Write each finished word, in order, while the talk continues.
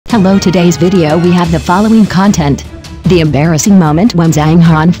Hello, today's video we have the following content. The embarrassing moment when Zhang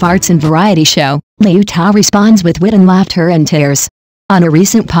Han farts in variety show, Liu Tao responds with wit and laughter and tears. On a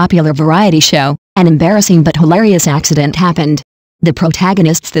recent popular variety show, an embarrassing but hilarious accident happened. The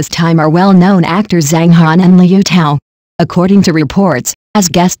protagonists this time are well-known actors Zhang Han and Liu Tao. According to reports, as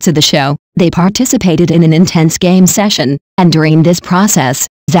guests of the show, they participated in an intense game session, and during this process,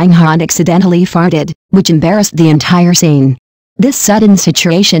 Zhang Han accidentally farted, which embarrassed the entire scene. This sudden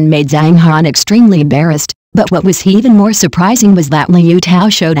situation made Zhang Han extremely embarrassed, but what was even more surprising was that Liu Tao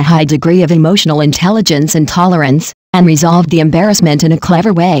showed a high degree of emotional intelligence and tolerance, and resolved the embarrassment in a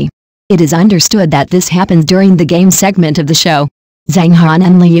clever way. It is understood that this happens during the game segment of the show. Zhang Han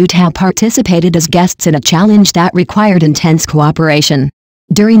and Liu Tao participated as guests in a challenge that required intense cooperation.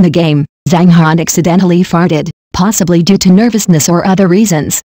 During the game, Zhang Han accidentally farted, possibly due to nervousness or other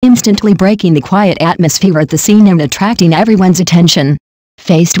reasons, instantly breaking the quiet atmosphere at the scene and attracting everyone's attention.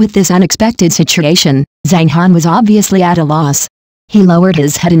 Faced with this unexpected situation, Zhang Han was obviously at a loss. He lowered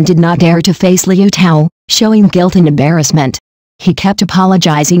his head and did not dare to face Liu Tao, showing guilt and embarrassment. He kept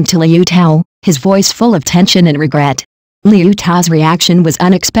apologizing to Liu Tao, his voice full of tension and regret. Liu Tao's reaction was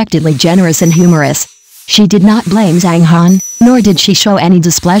unexpectedly generous and humorous. She did not blame Zhang Han, nor did she show any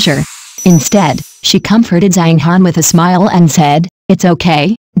displeasure. Instead, she comforted Zhang Han with a smile and said, "It's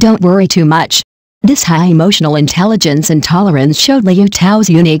okay, don't worry too much." This high emotional intelligence and tolerance showed Liu Tao's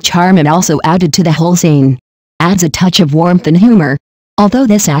unique charm and also added to the whole scene. Adds a touch of warmth and humor. Although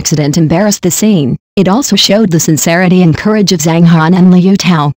this accident embarrassed the scene, it also showed the sincerity and courage of Zhang Han and Liu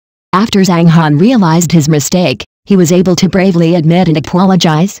Tao. After Zhang Han realized his mistake, he was able to bravely admit and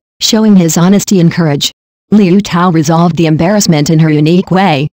apologize, showing his honesty and courage. Liu Tao resolved the embarrassment in her unique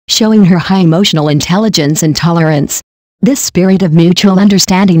way, showing her high emotional intelligence and tolerance. This spirit of mutual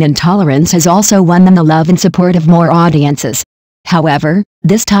understanding and tolerance has also won them the love and support of more audiences. However,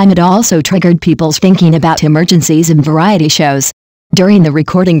 this time it also triggered people's thinking about emergencies in variety shows. During the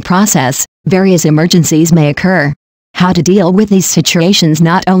recording process, various emergencies may occur. How to deal with these situations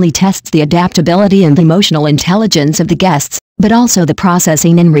not only tests the adaptability and emotional intelligence of the guests, but also the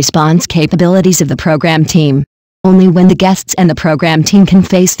processing and response capabilities of the program team. Only when the guests and the program team can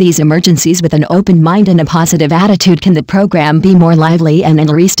face these emergencies with an open mind and a positive attitude can the program be more lively and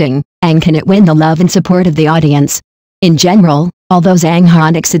interesting, and can it win the love and support of the audience. In general, although Zhang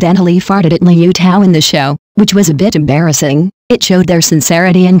Han accidentally farted at Liu Tao in the show, which was a bit embarrassing, it showed their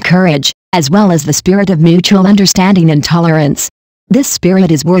sincerity and courage, as well as the spirit of mutual understanding and tolerance. This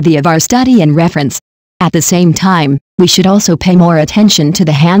spirit is worthy of our study and reference. At the same time, we should also pay more attention to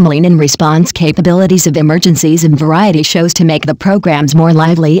the handling and response capabilities of emergencies in variety shows to make the programs more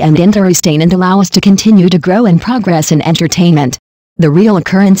lively and interesting and allow us to continue to grow and progress in entertainment. The real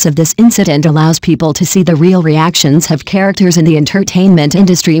occurrence of this incident allows people to see the real reactions of characters in the entertainment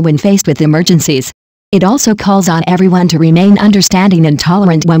industry when faced with emergencies. It also calls on everyone to remain understanding and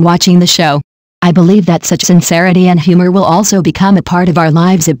tolerant when watching the show. I believe that such sincerity and humor will also become a part of our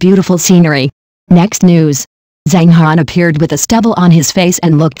lives of beautiful scenery. Next news. Zhang Han appeared with a stubble on his face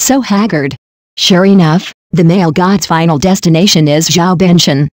and looked so haggard. Sure enough, the male god's final destination is Zhao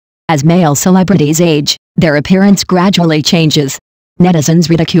Benshan. As male celebrities age, their appearance gradually changes. Netizens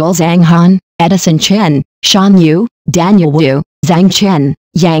ridicule Zhang Han, Edison Chen, Shan Yu, Daniel Wu, Zhang Chen,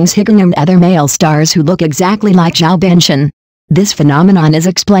 Yang Xigang and other male stars who look exactly like Zhao Benshan. This phenomenon is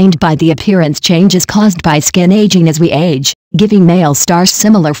explained by the appearance changes caused by skin aging as we age, giving male stars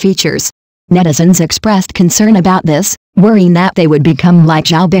similar features. Netizens expressed concern about this, worrying that they would become like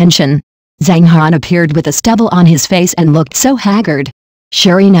Zhao Benshan. Zhang Han appeared with a stubble on his face and looked so haggard.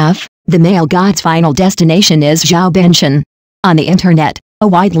 Sure enough, the male god's final destination is Zhao Benshan. On the internet, a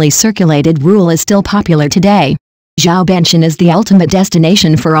widely circulated rule is still popular today. Zhao Benshan is the ultimate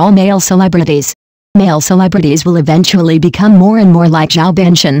destination for all male celebrities. Male celebrities will eventually become more and more like Zhao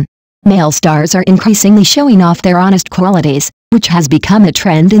Benshan. Male stars are increasingly showing off their honest qualities, which has become a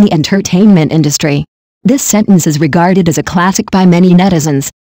trend in the entertainment industry. This sentence is regarded as a classic by many netizens.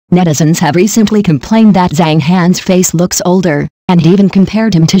 Netizens have recently complained that Zhang Han's face looks older, and even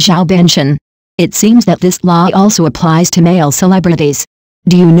compared him to Zhao Benshan. It seems that this law also applies to male celebrities.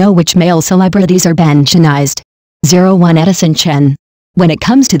 Do you know which male celebrities are Benshanized? 01 Edison Chen. When it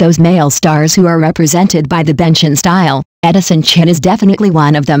comes to those male stars who are represented by the Benshan style, Edison Chen is definitely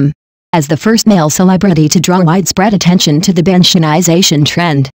one of them. As the first male celebrity to draw widespread attention to the Benshanization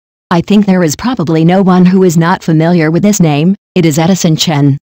trend, I think there is probably no one who is not familiar with this name. It is Edison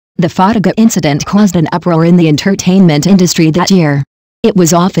Chen. The Fataga incident caused an uproar in the entertainment industry that year. It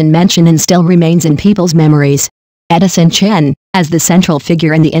was often mentioned and still remains in people's memories. Edison Chen, as the central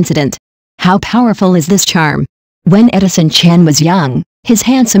figure in the incident. How powerful is this charm? When Edison Chen was young, His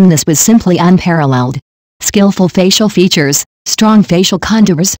handsomeness was simply unparalleled. Skillful facial features, strong facial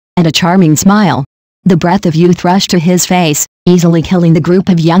contours, and a charming smile. The breath of youth rushed to his face, easily killing the group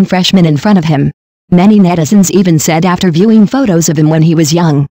of young freshmen in front of him. Many netizens even said after viewing photos of him when he was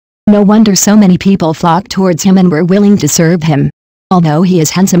young, no wonder so many people flocked towards him and were willing to serve him. Although he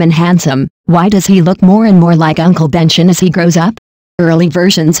is handsome, why does he look more and more like Uncle Benchen as he grows up? Early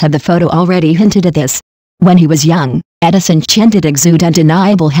versions of the photo already hinted at this. When he was young, Edison Chen did exude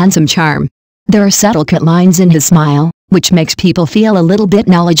undeniable handsome charm. There are subtle cut lines in his smile, which makes people feel a little bit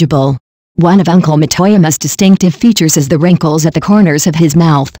knowledgeable. One of Uncle Mitoyama's distinctive features is the wrinkles at the corners of his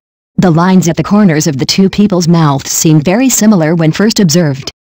mouth. The lines at the corners of the two people's mouths seem very similar when first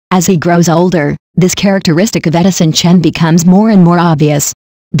observed. As he grows older, this characteristic of Edison Chen becomes more and more obvious.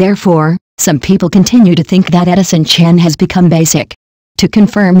 Therefore, some people continue to think that Edison Chen has become basic. To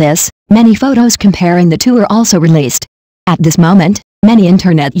confirm this, many photos comparing the two are also released. At this moment, many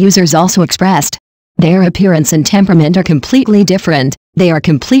internet users also expressed their appearance and temperament are completely different. They are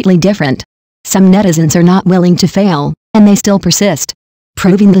completely different. Some netizens are not willing to fail, and they still persist.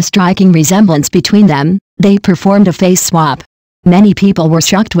 Proving the striking resemblance between them, they performed a face swap. Many people were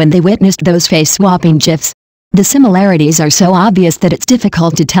shocked when they witnessed those face-swapping GIFs. The similarities are so obvious that it's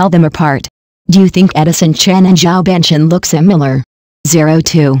difficult to tell them apart. Do you think Edison Chen and Zhao Benchen look similar?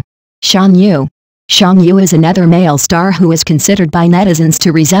 02. Shan Yu. Shan Yu is another male star who is considered by netizens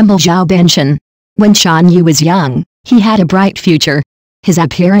to resemble Zhao Benchen. When Shan Yu was young, he had a bright future. His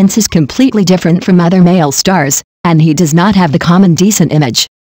appearance is completely different from other male stars, and he does not have the common decent image.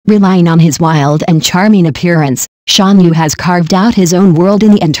 Relying on his wild and charming appearance, Shan Yu has carved out his own world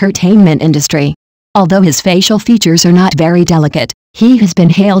in the entertainment industry. Although his facial features are not very delicate, he has been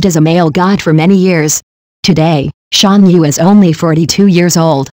hailed as a male god for many years. Today, Shan Yu is only 42 years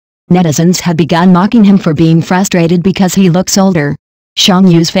old. Netizens have begun mocking him for being frustrated because he looks older. Shan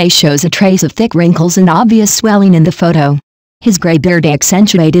Yu's face shows a trace of thick wrinkles and obvious swelling in the photo. His gray beard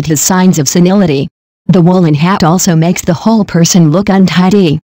accentuated his signs of senility. The woolen hat also makes the whole person look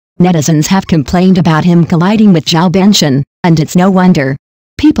untidy. Netizens have complained about him colliding with Zhao Benchen, and it's no wonder.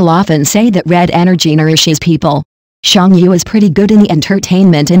 People often say that red energy nourishes people. Shan Yu is pretty good in the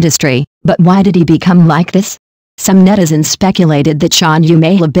entertainment industry, but why did he become like this? Some netizens speculated that Shan Yu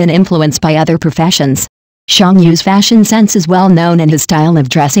may have been influenced by other professions. Shan Yu's fashion sense is well known and his style of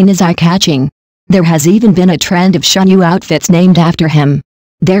dressing is eye-catching. There has even been a trend of Shan Yu outfits named after him.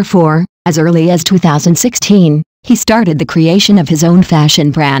 Therefore, as early as 2016, he started the creation of his own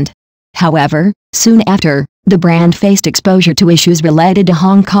fashion brand. However, soon after, the brand faced exposure to issues related to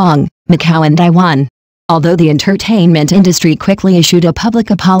Hong Kong, Macau and Taiwan. Although the entertainment industry quickly issued a public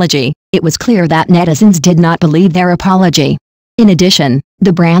apology, it was clear that netizens did not believe their apology. In addition,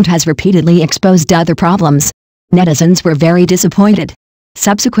 the brand has repeatedly exposed other problems. Netizens were very disappointed.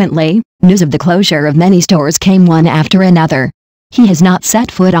 Subsequently, news of the closure of many stores came one after another. He has not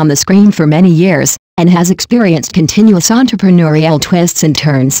set foot on the screen for many years, and has experienced continuous entrepreneurial twists and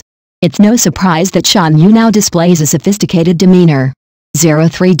turns. It's no surprise that Shan Yu now displays a sophisticated demeanor.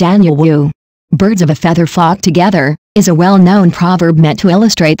 03 Daniel Wu. Birds of a feather flock together, is a well-known proverb meant to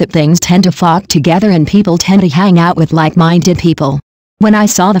illustrate that things tend to flock together and people tend to hang out with like-minded people. When I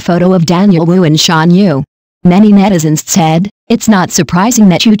saw the photo of Daniel Wu and Shan Yu, many netizens said, it's not surprising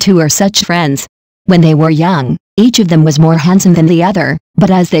that you two are such friends. When they were young, each of them was more handsome than the other,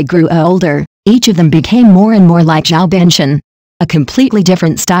 but as they grew older, each of them became more and more like Zhao Benchen. A completely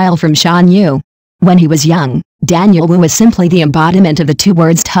different style from Shan Yu. When he was young, Daniel Wu was simply the embodiment of the two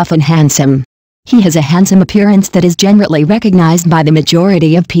words tough and handsome. He has a handsome appearance that is generally recognized by the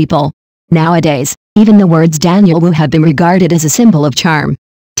majority of people. Nowadays, even the words Daniel Wu have been regarded as a symbol of charm.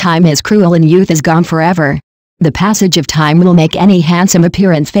 Time is cruel and youth is gone forever. The passage of time will make any handsome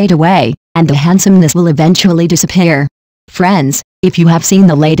appearance fade away, and the handsomeness will eventually disappear. Friends, if you have seen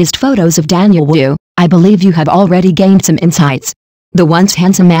the latest photos of Daniel Wu, I believe you have already gained some insights. The once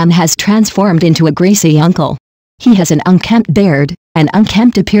handsome man has transformed into a greasy uncle. He has an unkempt beard, an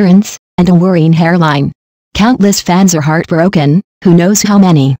unkempt appearance, and a worrying hairline. Countless fans are heartbroken, who knows how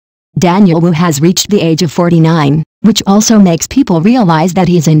many. Daniel Wu has reached the age of 49, which also makes people realize that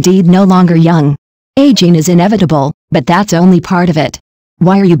he is indeed no longer young. Aging is inevitable, but that's only part of it.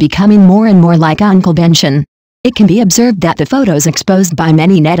 Why are you becoming more and more like Uncle Benchen? It can be observed that the photos exposed by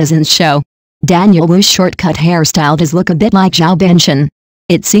many netizens show Daniel Wu's short-cut hairstyle does look a bit like Zhao Benchen.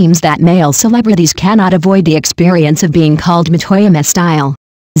 It seems that male celebrities cannot avoid the experience of being called Mitoyama style.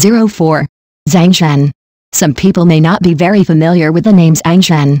 04. Zhang Han. Some people may not be very familiar with the name Zhang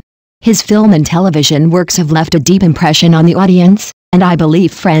Han. His film and television works have left a deep impression on the audience, and I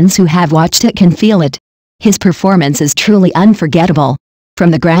believe friends who have watched it can feel it. His performance is truly unforgettable. From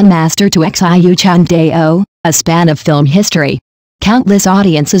the Grandmaster to Xiu Chan Dao, a span of film history. Countless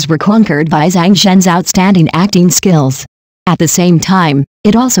audiences were conquered by Zhang Zhen's outstanding acting skills. At the same time,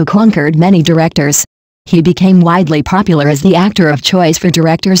 it also conquered many directors. He became widely popular as the actor of choice for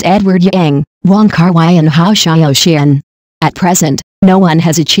directors Edward Yang, Wong Kar-wai and Hou Xiaoxian. At present, no one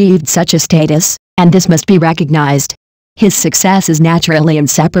has achieved such a status, and this must be recognized. His success is naturally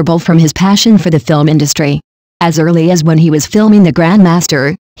inseparable from his passion for the film industry. As early as when he was filming The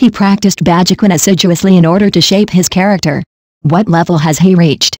Grandmaster, he practiced Bajiquan assiduously in order to shape his character. What level has he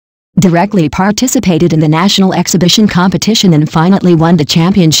reached? Directly participated in the national exhibition competition and finally won the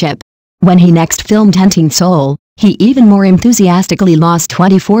championship. When he next filmed Hunting Soul, he even more enthusiastically lost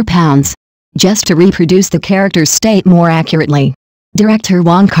 24 pounds. Just to reproduce the character's state more accurately. Director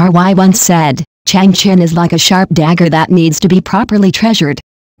Wong Kar-wai once said, "Chang Chen is like a sharp dagger that needs to be properly treasured."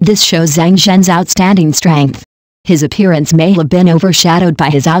 This shows Zhang Zhen's outstanding strength. His appearance may have been overshadowed by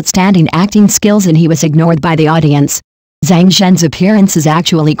his outstanding acting skills and he was ignored by the audience. Zhang Zhen's appearance is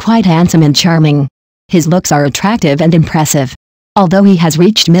actually quite handsome and charming. His looks are attractive and impressive. Although he has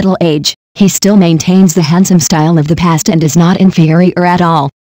reached middle age, he still maintains the handsome style of the past and is not inferior at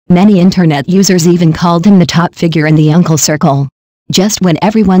all. Many internet users even called him the top figure in the uncle circle. Just when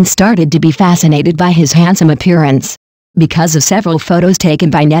everyone started to be fascinated by his handsome appearance. Because of several photos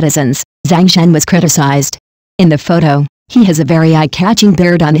taken by netizens, Zhang Zhen was criticized. In the photo, he has a very eye-catching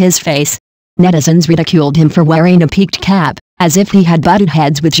beard on his face. Netizens ridiculed him for wearing a peaked cap, as if he had butted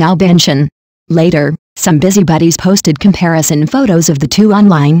heads with Zhao Benshan. Later, some busybodies posted comparison photos of the two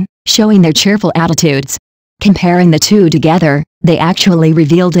online, showing their cheerful attitudes. Comparing the two together, they actually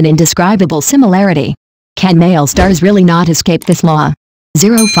revealed an indescribable similarity. Can male stars really not escape this law?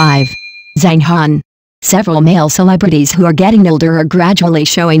 05. Zhang Han. Several male celebrities who are getting older are gradually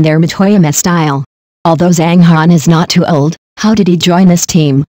showing their Matoyama style. Although Zhang Han is not too old, how did he join this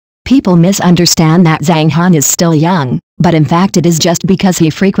team? People misunderstand that Zhang Han is still young, but in fact it is just because he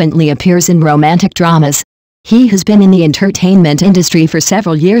frequently appears in romantic dramas. He has been in the entertainment industry for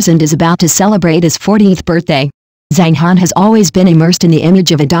several years and is about to celebrate his 40th birthday. Zhang Han has always been immersed in the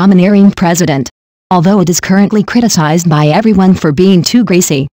image of a domineering president. Although it is currently criticized by everyone for being too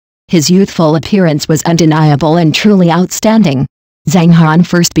greasy, his youthful appearance was undeniable and truly outstanding. Zhang Han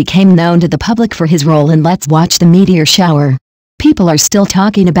first became known to the public for his role in Let's Watch the Meteor Shower. People are still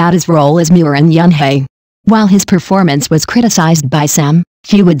talking about his role as Muran Yunhei. While his performance was criticized by some,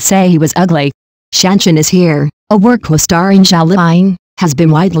 few would say he was ugly. Shanshan is Here, a work co-starring Zhao Liang, has been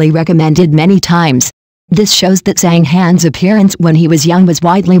widely recommended many times. This shows that Zhang Han's appearance when he was young was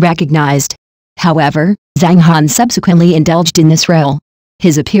widely recognized. However, Zhang Han subsequently indulged in this role.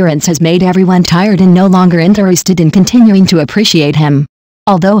 His appearance has made everyone tired and no longer interested in continuing to appreciate him.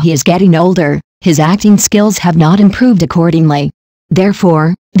 Although he is getting older, his acting skills have not improved accordingly.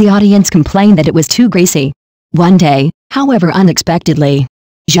 Therefore, the audience complained that it was too greasy. One day, however unexpectedly,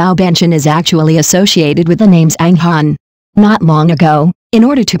 Zhao Benshan is actually associated with the name Zhang Han. Not long ago, in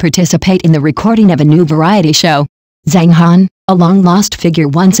order to participate in the recording of a new variety show, Zhang Han, a long-lost figure,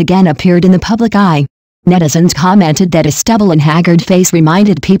 once again appeared in the public eye. Netizens commented that his stubble and haggard face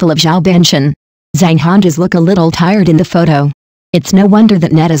reminded people of Zhao Benshan. Zhang Han does look a little tired in the photo. It's no wonder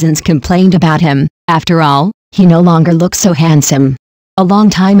that netizens complained about him. After all, he no longer looks so handsome. A long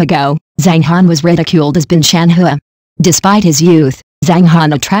time ago, Zhang Han was ridiculed as Bin Shanhua. Despite his youth, Zhang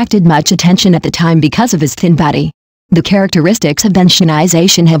Han attracted much attention at the time because of his thin body. The characteristics of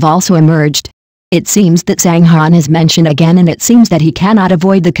Benshanization have also emerged. It seems that Zhang Han is mentioned again and it seems that he cannot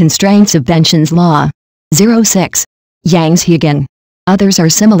avoid the constraints of Benshan's law. 06. Yang Xigan. Others are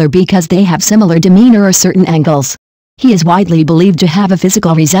similar because they have similar demeanor or certain angles. He is widely believed to have a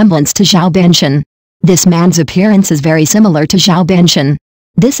physical resemblance to Zhao Benshan. This man's appearance is very similar to Zhao Benshan.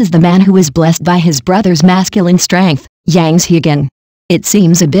 This is the man who is blessed by his brother's masculine strength, Yang Xigan. It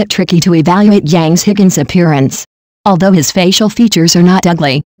seems a bit tricky to evaluate Yang Xigan's appearance. Although his facial features are not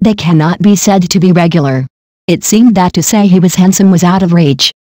ugly, they cannot be said to be regular. It seemed that to say he was handsome was out of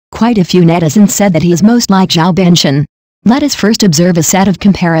reach. Quite a few netizens said that he is most like Zhao Benshan. Let us first observe a set of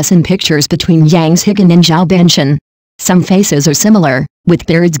comparison pictures between Yang Xigan and Zhao Benshan. Some faces are similar, with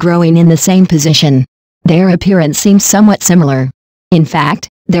beards growing in the same position. Their appearance seems somewhat similar. In fact,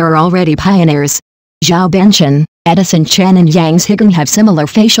 there are already pioneers. Zhao Benshan, Edison Chen and Yang Xigan have similar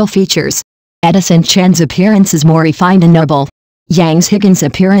facial features. Edison Chen's appearance is more refined and noble. Yang Xigan's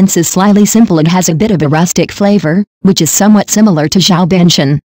appearance is slightly simple and has a bit of a rustic flavor, which is somewhat similar to Zhao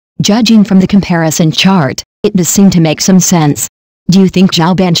Benshan. Judging from the comparison chart, it does seem to make some sense. Do you think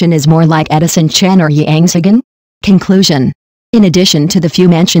Zhao Benshan is more like Edison Chen or Yang Xigan? Conclusion. In addition to the few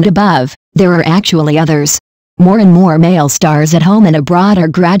mentioned above, there are actually others. More and more male stars at home and abroad are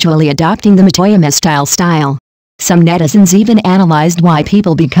gradually adopting the Motoyama style. Some netizens even analyzed why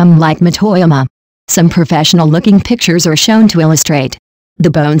people become like Motoyama. Some professional-looking pictures are shown to illustrate.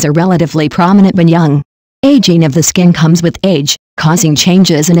 The bones are relatively prominent when young. Aging of the skin comes with age, causing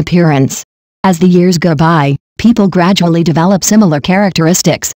changes in appearance. As the years go by, people gradually develop similar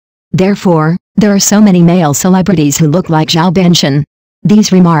characteristics. Therefore, there are so many male celebrities who look like Zhao Benshan.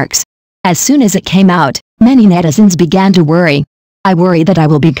 These remarks. As soon as it came out, many netizens began to worry. I worry that I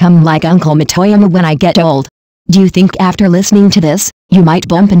will become like Uncle Motoyama when I get old. Do you think after listening to this, you might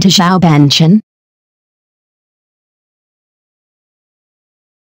bump into Zhao Benshan?